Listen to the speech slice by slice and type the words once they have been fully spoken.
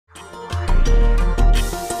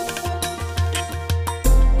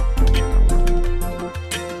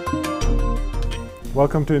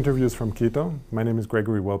Welcome to Interviews from Quito. My name is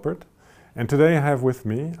Gregory Wilpert, and today I have with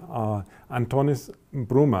me Antonis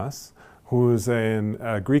Broumas, who is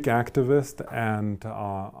a Greek activist and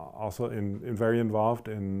also very involved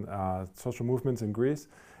in social movements in Greece,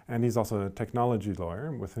 and he's also a technology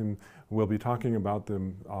lawyer. With him, we'll be talking about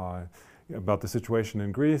the situation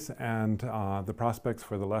in Greece and the prospects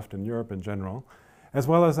for the left in Europe in general, as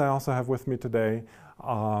well as I also have with me today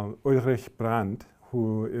Ulrich,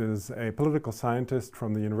 who is a political scientist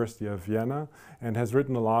from the University of Vienna and has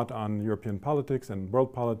written a lot on European politics and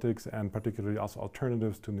world politics, and particularly also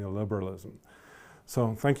alternatives to neoliberalism.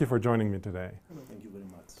 So thank you for joining me today. Thank you very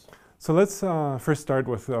much. So let's first start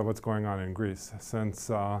with what's going on in Greece. Since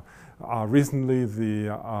recently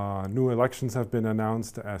the new elections have been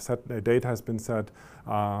announced, a date has been set.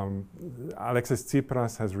 Alexis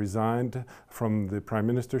Tsipras has resigned from the prime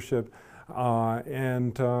ministership.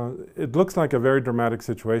 And it looks like a very dramatic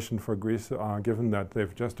situation for Greece, given that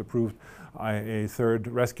they've just approved a third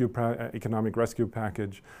economic rescue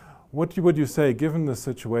package. What would you say, given the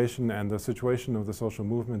situation and the situation of the social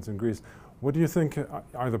movements in Greece, what do you think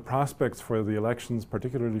are the prospects for the elections,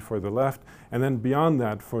 particularly for the left, and then beyond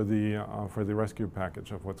that for the rescue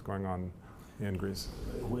package of what's going on in Greece?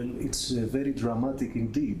 Well, it's very dramatic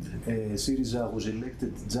indeed. Syriza was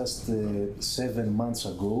elected just 7 months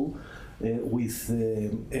ago. With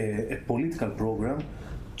a political program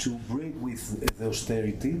to break with the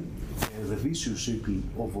austerity, the vicious circle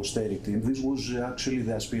of austerity. And this was actually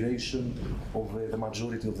the aspiration of the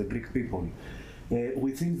majority of the Greek people.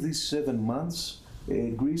 Within these 7 months,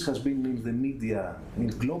 Greece has been in the media,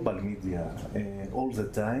 in global media, all the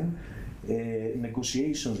time.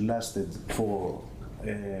 Negotiations lasted for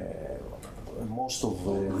most of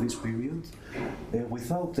this period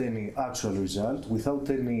without any actual result, without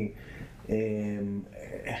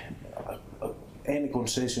any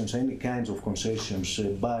concessions, any kinds of concessions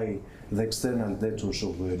by the external debtors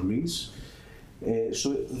of Greece.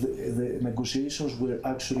 So the negotiations were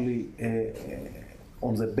actually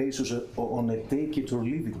on the basis on a take it or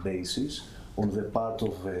leave it basis on the part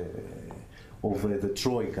of the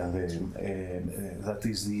Troika, that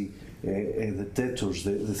is the debtors,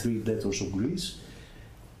 the three debtors of Greece.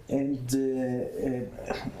 And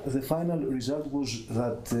the final result was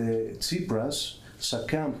that Tsipras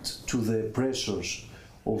succumbed to the pressures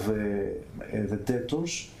of the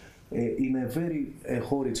debtors in a very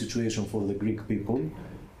horrid situation for the Greek people,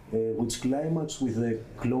 which climaxed with the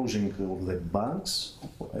closing of the banks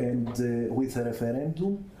and with a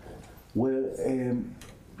referendum where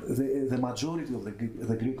the majority of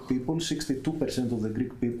the Greek people, 62% of the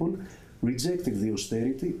Greek people, rejected the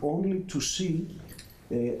austerity, only to see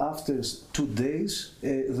after 2 days,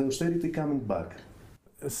 the austerity coming back.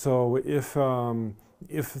 So if a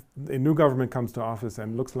new government comes to office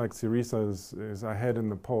and looks like Syriza is ahead in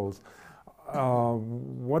the polls,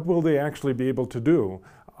 what will they actually be able to do?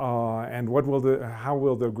 And how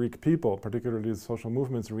will the Greek people, particularly the social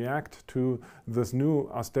movements, react to this new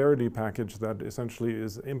austerity package that essentially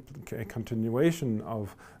is a continuation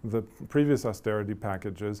of the previous austerity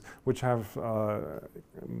packages, which have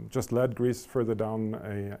just led Greece further down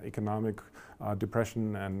an economic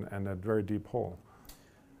depression and a very deep hole?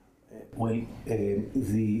 Well,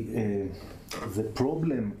 the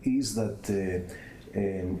problem is that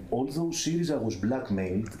although Syriza was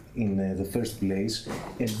blackmailed in the first place,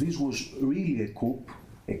 and this was really a coup,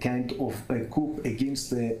 a kind of a coup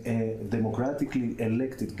against the democratically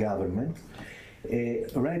elected government,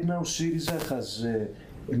 right now Syriza has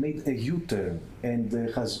made a U-turn and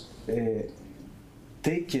has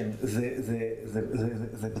taken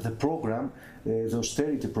the program, the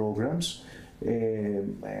austerity programs,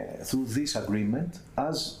 through this agreement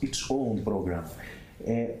as its own program.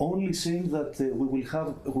 Only saying that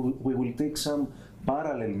we will take some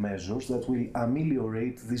parallel measures that will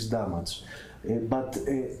ameliorate this damage. But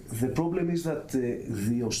the problem is that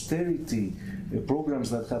the austerity programs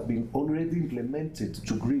that have been already implemented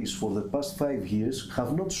to Greece for the past 5 years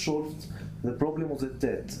have not solved the problem of the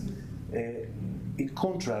debt. In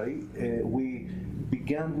contrary, we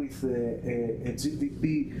began with a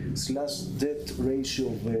GDP/debt ratio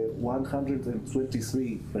of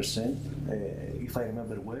 123%, if I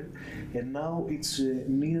remember well, and now it's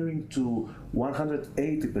nearing to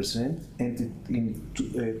 180%, and in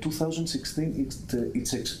 2016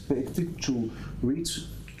 it's expected to reach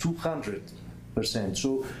 200%.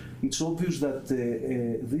 So it's obvious that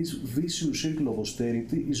this vicious circle of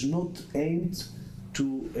austerity is not aimed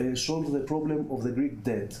to solve the problem of the Greek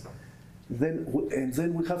debt. Then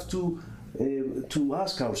we have to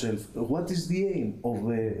ask ourselves, what is the aim of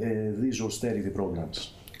these austerity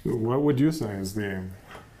programs? What would you say is the aim?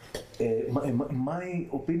 My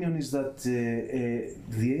opinion is that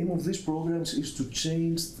the aim of these programs is to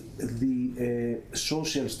change the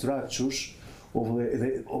social structures of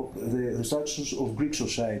the structures of Greek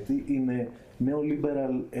society in a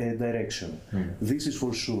neoliberal direction. This is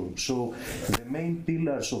for sure. So the main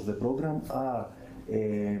pillars of the program are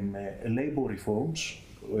labor reforms,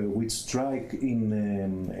 which strike in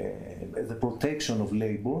the protection of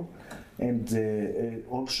labor, and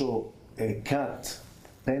also cut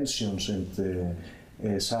pensions and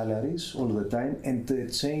salaries all the time, and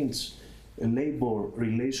change labor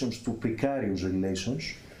relations to precarious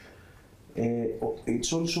relations.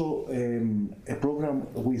 It's also a program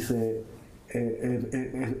with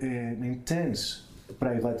an intense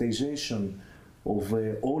privatization of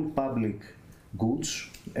all public goods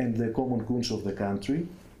and the common goods of the country.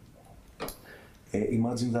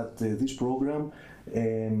 Imagine that this program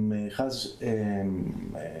has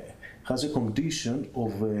a condition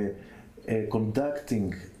of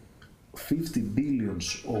conducting 50 billion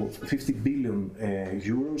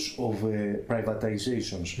euros of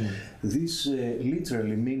privatizations. This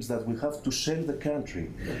literally means that we have to sell the country,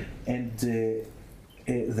 and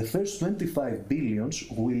the first 25 billions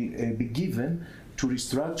will be given to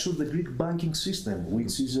restructure the Greek banking system,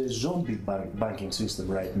 which is a zombie banking system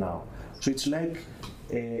right now. So it's like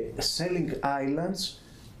selling islands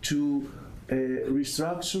to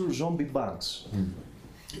restructure zombie banks.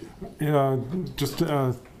 Just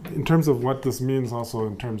in terms of what this means, also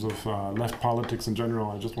in terms of left politics in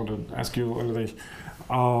general, I just want to ask you, Ulrich,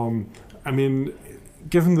 I mean,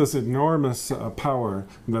 given this enormous power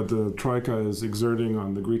that the Troika is exerting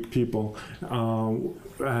on the Greek people,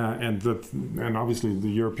 and obviously the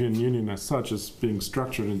European Union as such is being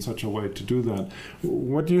structured in such a way to do that,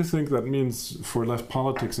 what do you think that means for left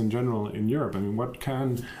politics in general in Europe? I mean, what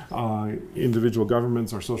can individual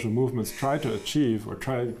governments or social movements try to achieve or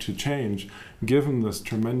try to change, given this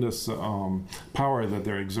tremendous power that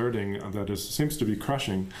they're exerting that seems to be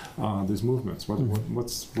crushing these movements?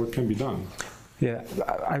 What can be done? Yeah,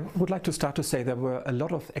 I would like to start to say there were a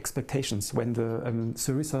lot of expectations when the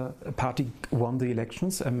Syriza party won the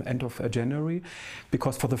elections end of January,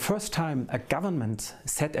 because for the first time a government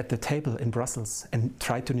sat at the table in Brussels and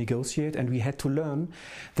tried to negotiate, and we had to learn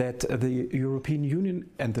that the European Union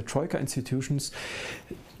and the Troika institutions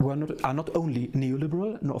are not only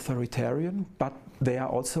neoliberal and authoritarian, but they are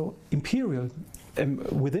also imperial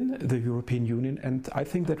within the European Union. And I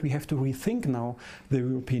think that we have to rethink now the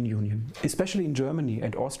European Union, especially in Germany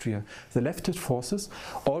and Austria. The leftist forces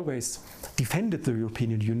always defended the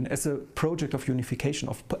European Union as a project of unification,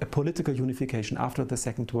 of political unification after the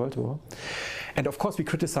Second World War. And of course we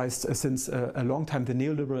criticized since a long time the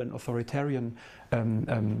neoliberal and authoritarian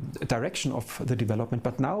direction of the development.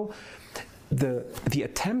 But now the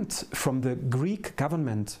attempt from the Greek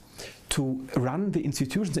government to run the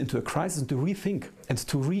institutions into a crisis and to rethink and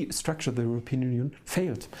to restructure the European Union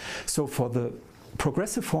failed. So for the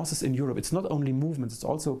progressive forces in Europe, it's not only movements, it's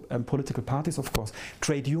also political parties, of course,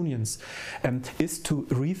 trade unions, is to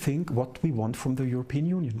rethink what we want from the European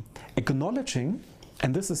Union. Acknowledging,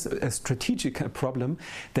 and this is a strategic problem,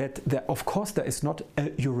 that of course there is not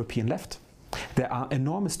a European left. There are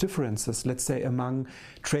enormous differences, let's say, among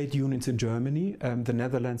trade unions in Germany, the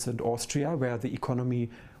Netherlands and Austria, where the economy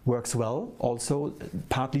works well, also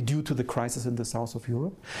partly due to the crisis in the south of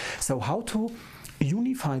Europe. So how to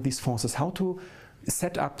unify these forces, how to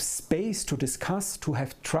set up space to discuss, to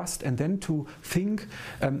have trust, and then to think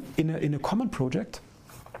in a common project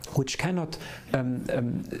which cannot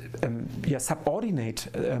subordinate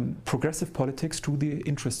progressive politics to the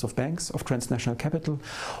interests of banks, of transnational capital,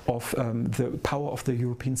 of the power of the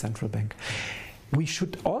European Central Bank. We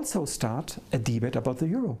should also start a debate about the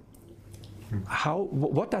euro.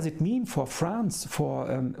 What does it mean for France, for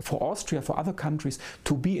Austria, for other countries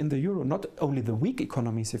to be in the euro? Not only the weak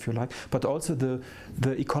economies, if you like, but also the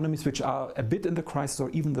economies which are a bit in the crisis, or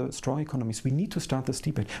even the strong economies. We need to start this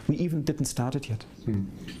debate. We even didn't start it yet.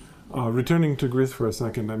 Returning to Greece for a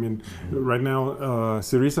second, I mean, right now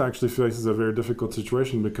Syriza actually faces a very difficult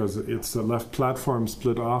situation because its left platform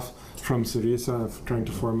split off from Syriza, trying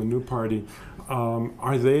to form a new party.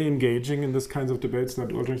 Are they engaging in this kinds of debates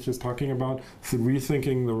that Ulrich is talking about,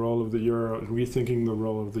 rethinking the role of the euro, rethinking the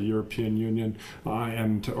role of the European Union,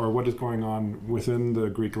 or what is going on within the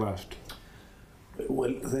Greek left?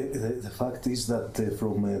 Well, the fact is that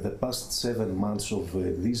from the past 7 months of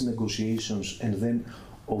these negotiations, and then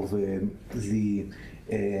of the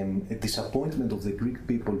disappointment of the Greek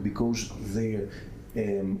people because their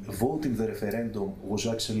vote in the referendum was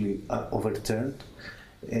actually overturned,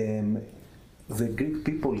 the Greek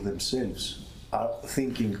people themselves are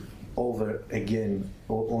thinking over again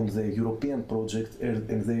on the European project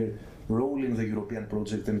and their role in the European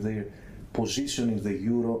project and their position in the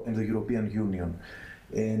Euro and the European Union.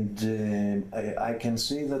 And I can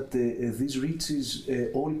say that this reaches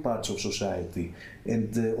all parts of society,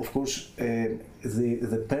 and of course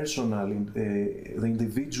the personal, the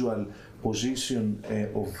individual position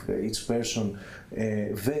of each person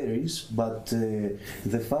varies, but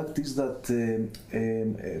the fact is that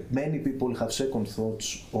many people have second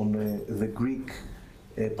thoughts on the Greek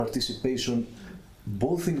participation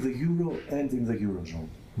both in the Euro and in the Eurozone.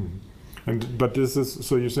 Mm-hmm. But this is,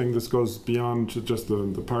 so you're saying this goes beyond just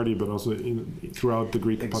the party, but also throughout the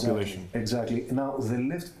Greek population. Exactly. Now, the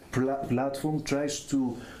left platform tries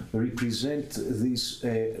to represent this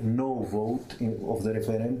no vote of the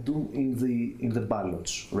referendum in the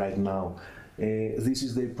ballots right now. This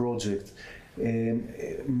is their project.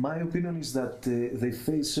 My opinion is that they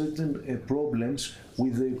face certain problems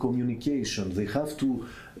with their communication. They have to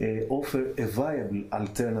offer a viable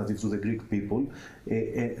alternative to the Greek people,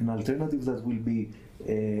 an alternative that will be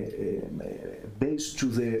based to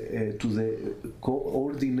the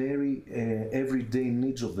ordinary everyday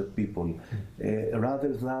needs of the people,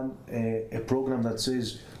 rather than a program that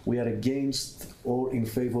says we are against or in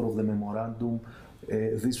favor of the memorandum.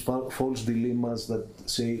 These false dilemmas that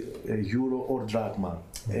say euro or drachma,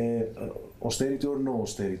 austerity or no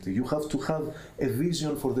austerity. You have to have a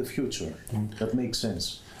vision for the future that makes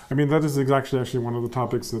sense. I mean, that is actually one of the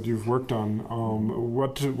topics that you've worked on.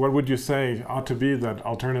 What would you say ought to be that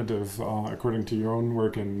alternative according to your own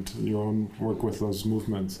work and your own work with those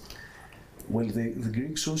movements? Well, the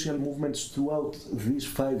Greek social movements throughout these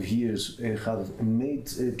 5 years have made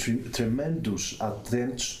tremendous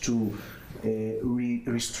attempts to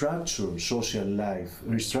restructure social life,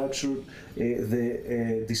 restructure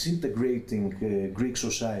the disintegrating Greek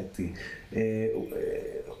society,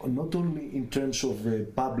 not only in terms of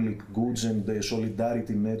public goods and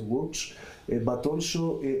solidarity networks, but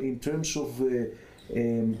also in terms of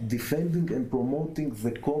defending and promoting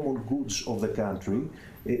the common goods of the country,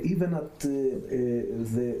 even at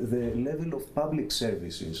the level of public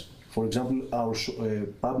services. For example, our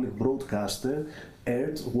public broadcaster,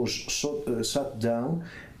 ERT, was shut down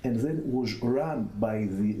and then was run by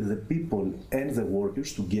the people and the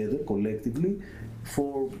workers together, collectively,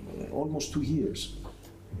 for almost 2 years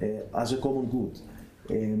as a common good.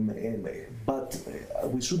 But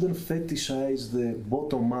we shouldn't fetishize the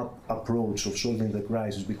bottom-up approach of solving the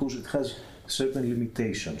crisis because it has certain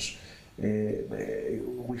limitations.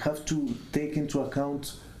 We have to take into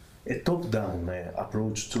account a top-down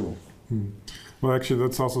approach too. Well, actually,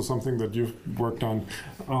 that's also something that you've worked on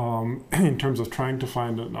in terms of trying to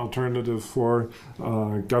find an alternative for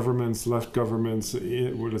governments, left governments,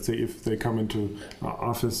 let's say if they come into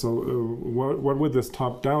office. So what would this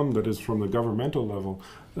top-down, that is from the governmental level,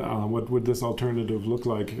 what would this alternative look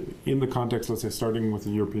like in the context, let's say, starting with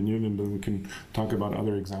the European Union, then we can talk about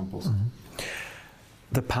other examples. Mm-hmm.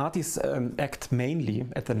 The parties act mainly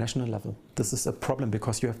at the national level. This is a problem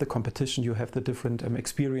because you have the competition, you have the different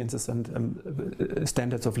experiences and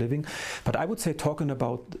standards of living. But I would say, talking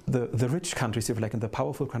about the rich countries, if you like, and the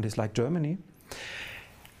powerful countries like Germany,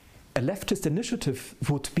 a leftist initiative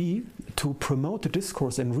would be to promote the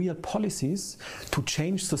discourse and real policies to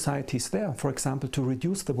change societies there. For example, to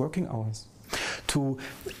reduce the working hours, to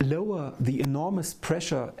lower the enormous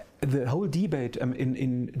pressure. The whole debate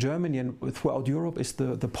in Germany and throughout Europe is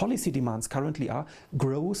the policy demands currently are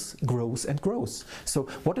growth, growth and growth. So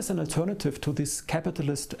what is an alternative to this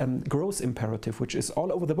capitalist growth imperative, which is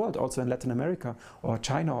all over the world, also in Latin America or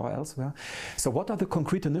China or elsewhere? So what are the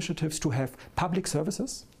concrete initiatives to have public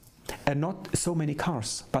services? And not so many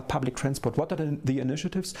cars, but public transport. What are the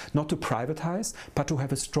initiatives? Not to privatize, but to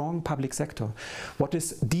have a strong public sector. What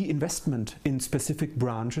is de-investment in specific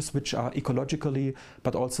branches which are ecologically,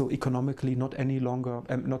 but also economically not any longer,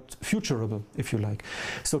 not futurable, if you like.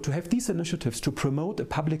 So to have these initiatives to promote a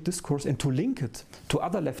public discourse and to link it to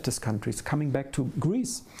other leftist countries, coming back to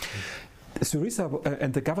Greece. Syriza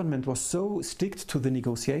and the government was so strict to the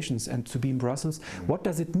negotiations and to be in Brussels. What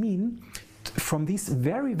does it mean? From these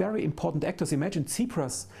very, very important actors, imagine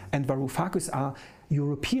Tsipras and Varoufakis are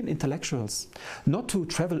European intellectuals, not to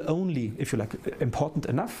travel only, if you like, important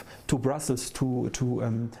enough to Brussels, to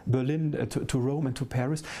Berlin, to Rome and to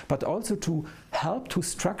Paris, but also to help to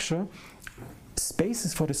structure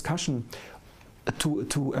spaces for discussion,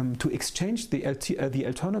 to exchange the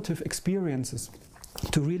alternative experiences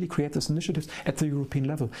to really create those initiatives at the European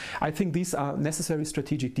level. I think these are necessary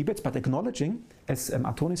strategic debates, but acknowledging, as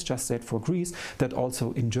Antonis just said for Greece, that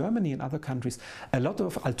also in Germany and other countries, a lot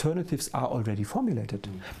of alternatives are already formulated,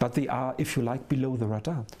 but they are, if you like, below the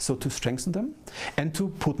radar. So to strengthen them and to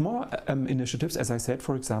put more initiatives, as I said,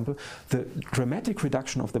 for example, the dramatic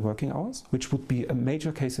reduction of the working hours, which would be a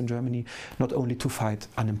major case in Germany, not only to fight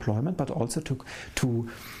unemployment, but also to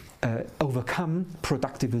overcome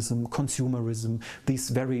productivism, consumerism, this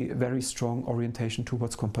very, very strong orientation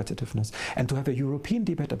towards competitiveness, and to have a European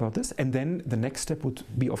debate about this. And then the next step would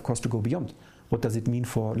be, of course, to go beyond. What does it mean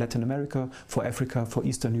for Latin America, for Africa, for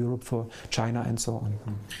Eastern Europe, for China, and so on?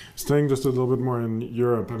 Staying just a little bit more in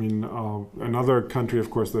Europe, I mean, another country,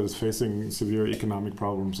 of course, that is facing severe economic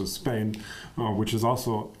problems is Spain, which is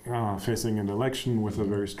also facing an election with a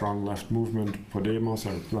very strong left movement, Podemos,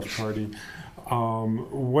 or left party.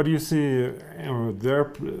 What do you see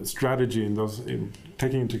their strategy in those,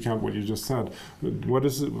 taking into account what you just said? What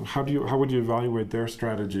is it, how would you evaluate their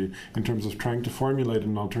strategy in terms of trying to formulate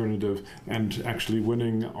an alternative and actually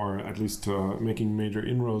winning, or at least making major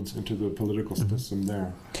inroads into the political system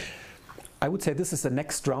there? I would say this is the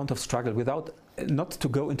next round of struggle, without not to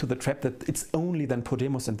go into the trap that it's only then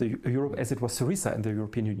Podemos in the Europe as it was Syriza in the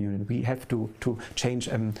European Union. We have to change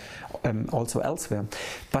also elsewhere.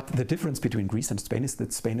 But the difference between Greece and Spain is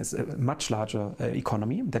that Spain is a much larger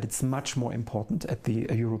economy, that it's much more important at the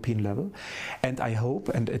European level. And I hope,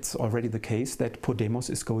 and it's already the case, that Podemos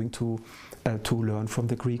is going to learn from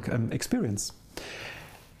the Greek experience.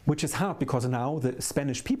 Which is hard, because now the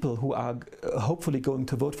Spanish people who are hopefully going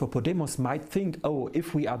to vote for Podemos might think, oh,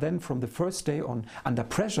 if we are then from the first day on under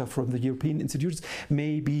pressure from the European institutions,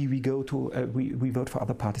 maybe we go to we vote for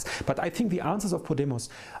other parties. But I think the answers of Podemos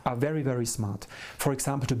are very, very smart. For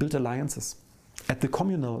example, to build alliances. At the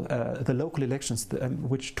communal, the local elections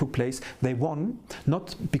which took place, they won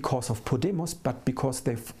not because of Podemos, but because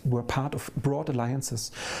they were part of broad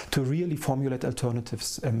alliances to really formulate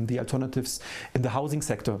alternatives, the alternatives in the housing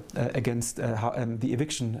sector against the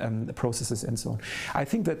eviction processes and so on. I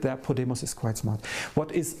think that there Podemos is quite smart.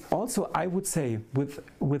 What is also, I would say,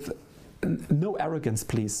 with no arrogance,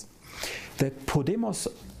 please, that Podemos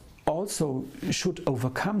also should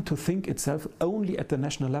overcome to think itself only at the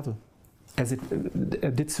national level, as it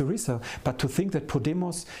did Syriza, but to think that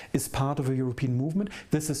Podemos is part of a European movement.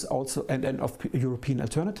 This is also, and of European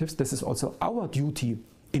alternatives, this is also our duty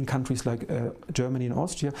in countries like Germany and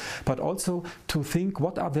Austria, but also to think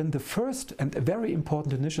what are then the first and very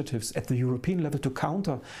important initiatives at the European level to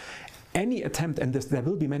counter any attempt, and there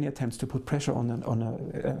will be many attempts to put pressure on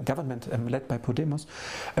a government led by Podemos,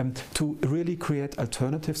 to really create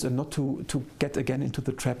alternatives and not to get again into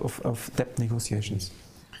the trap of debt negotiations.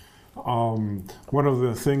 One of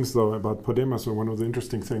the things, though, about Podemos, or one of the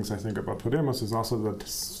interesting things I think about Podemos, is also that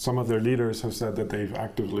some of their leaders have said that they've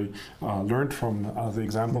actively learned from the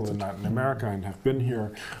example in Latin America and have been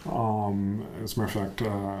here. As a matter of fact,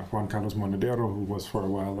 Juan Carlos Monedero, who was for a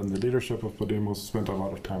while in the leadership of Podemos, spent a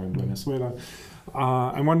lot of time in Venezuela.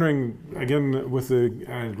 I'm wondering, again, with the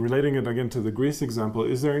relating it again to the Greece example,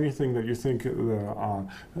 is there anything that you think the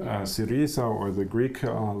Syriza or the Greek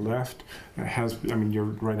left has? I mean, you're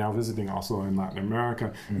right now visiting also in Latin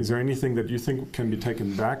America. Is there anything that you think can be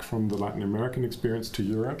taken back from the Latin American experience to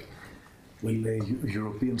Europe? Well,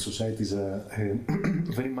 European societies are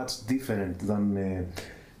very much different than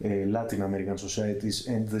Latin American societies,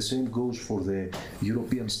 and the same goes for the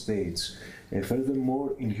European states.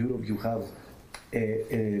 Furthermore, in Europe you have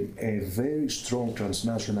a very strong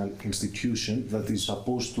transnational institution that is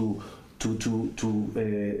supposed to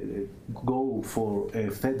go for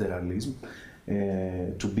federalism,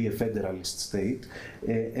 to be a federalist state,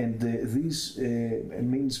 and this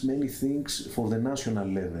means many things for the national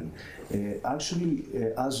level. Actually,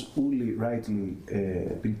 as Uli rightly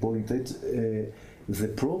pinpointed, the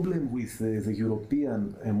problem with the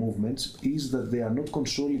European movements is that they are not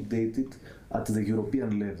consolidated at the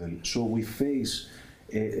European level. So we face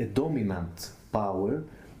a dominant power,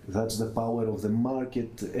 that's the power of the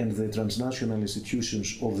market and the transnational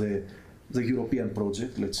institutions of the European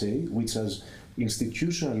project, let's say, which is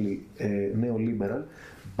institutionally neoliberal,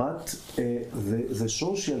 but the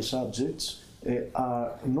social subjects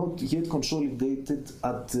are not yet consolidated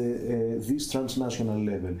at this transnational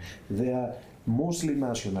level. They are mostly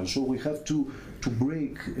national, so we have to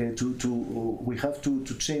break, we have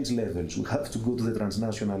to change levels. We have to go to the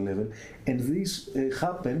transnational level, and this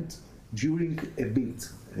happened during a bit,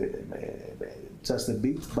 just a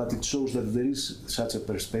bit, but it shows that there is such a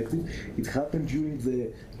perspective. It happened during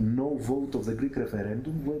the no vote of the Greek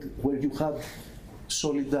referendum, where you have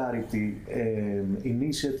solidarity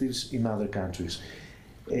initiatives in other countries.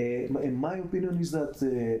 And my opinion is that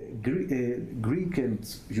Greek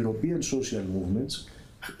and European social movements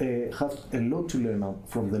have a lot to learn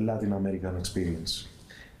from the Latin American experience,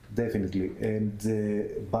 definitely. And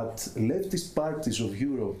but leftist parties of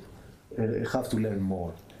Europe have to learn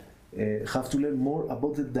more. Have to learn more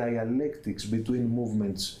about the dialectics between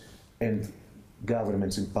movements and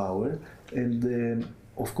governments in power. And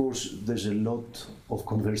of course, there's a lot of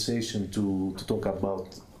conversation to talk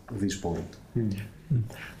about this point.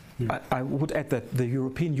 I would add that the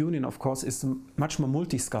European Union, of course, is much more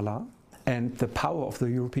multiscalar, and the power of the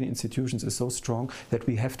European institutions is so strong that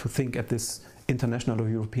we have to think at this international or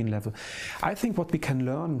European level. I think what we can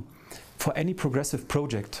learn for any progressive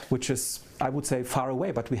project, which is, I would say, far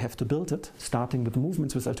away, but we have to build it, starting with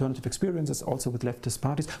movements, with alternative experiences, also with leftist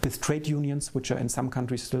parties, with trade unions, which are in some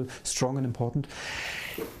countries still strong and important,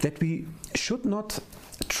 that we should not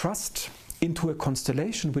trust into a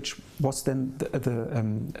constellation which was then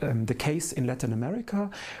the case in Latin America,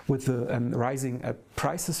 with the rising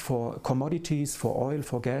prices for commodities, for oil,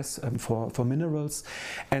 for gas, for minerals,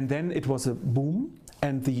 and then it was a boom,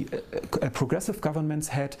 and the progressive governments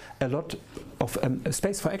had a lot of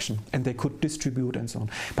space for action, and they could distribute and so on.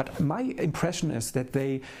 But my impression is that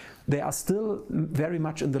they are still very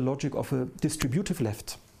much in the logic of a distributive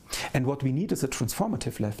left, and what we need is a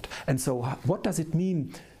transformative left. And so what does it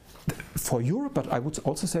mean for Europe, but I would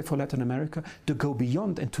also say for Latin America, to go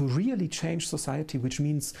beyond and to really change society, which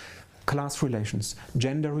means class relations,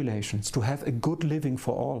 gender relations, to have a good living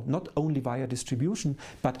for all, not only via distribution,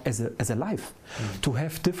 but as a life, to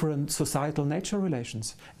have different societal nature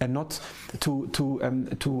relations, and not to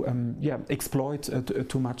exploit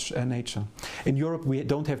too much nature. In Europe, we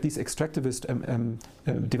don't have these extractivist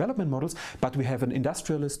development models, but we have an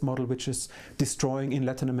industrialist model which is destroying in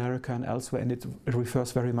Latin America and elsewhere, and it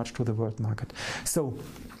refers very much to the world market. So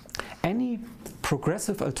any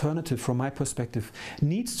progressive alternative, from my perspective,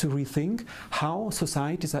 needs to rethink how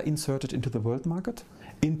societies are inserted into the world market,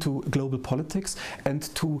 into global politics,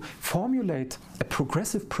 and to formulate a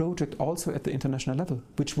progressive project also at the international level,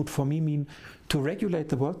 which would for me mean to regulate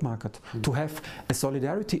the world market, to have a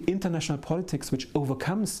solidarity international politics which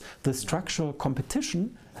overcomes the structural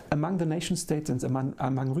competition among the nation states and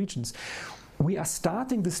among regions. We are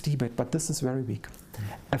starting this debate, but this is very weak.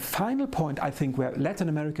 A final point, I think, where Latin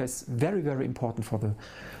America is very, very important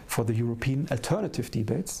for the European alternative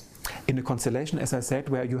debates, in a constellation, as I said,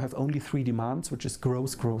 where you have only three demands, which is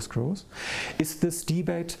growth, growth, growth, is this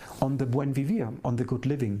debate on the buen vivir, on the good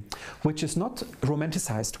living, which is not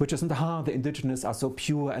romanticized, which isn't, the indigenous are so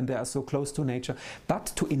pure and they are so close to nature, but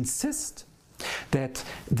to insist that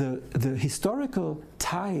the historical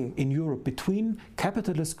tie in Europe between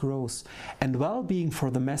capitalist growth and well-being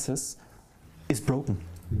for the masses is broken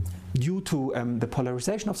due to the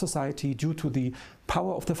polarization of society, due to the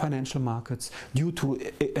power of the financial markets, due to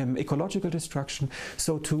ecological destruction.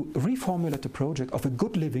 So to reformulate the project of a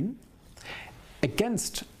good living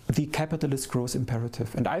against the capitalist growth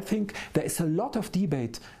imperative. And I think there is a lot of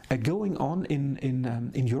debate going on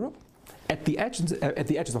in Europe. At the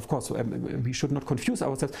edges, of course, we should not confuse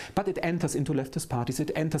ourselves, but it enters into leftist parties,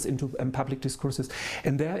 it enters into public discourses,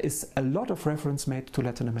 and there is a lot of reference made to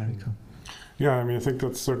Latin America. Yeah, I mean, I think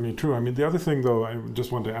that's certainly true. I mean, the other thing, though, I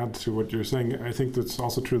just want to add to what you're saying. I think that's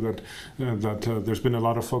also true that there's been a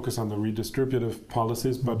lot of focus on the redistributive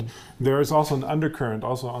policies, but there is also an undercurrent,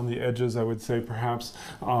 also on the edges, I would say, perhaps,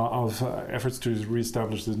 of efforts to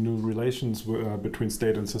reestablish the new relations between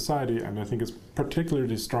state and society. And I think it's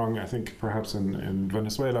particularly strong, I think, perhaps in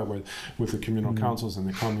Venezuela, with the communal councils and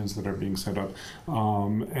the communes that are being set up.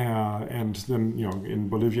 And then, you know, in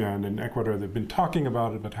Bolivia and in Ecuador, they've been talking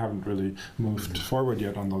about it, but haven't really moved forward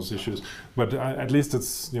yet on those issues. But at least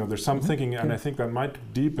it's, you know, there's some thinking, and I think that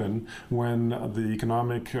might deepen when the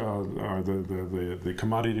economic or the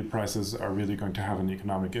commodity prices are really going to have an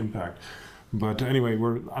economic impact. But anyway,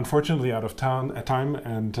 we're unfortunately out of time,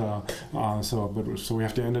 and so we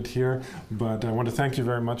have to end it here. But I want to thank you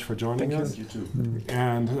very much for joining us. Thank you too.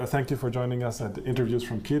 And thank you for joining us at Interviews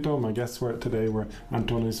from Quito. My guests today were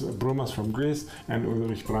Antonis Broumas from Greece and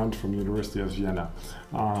Ulrich from University of Vienna.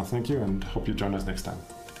 Thank you, and hope you join us next time.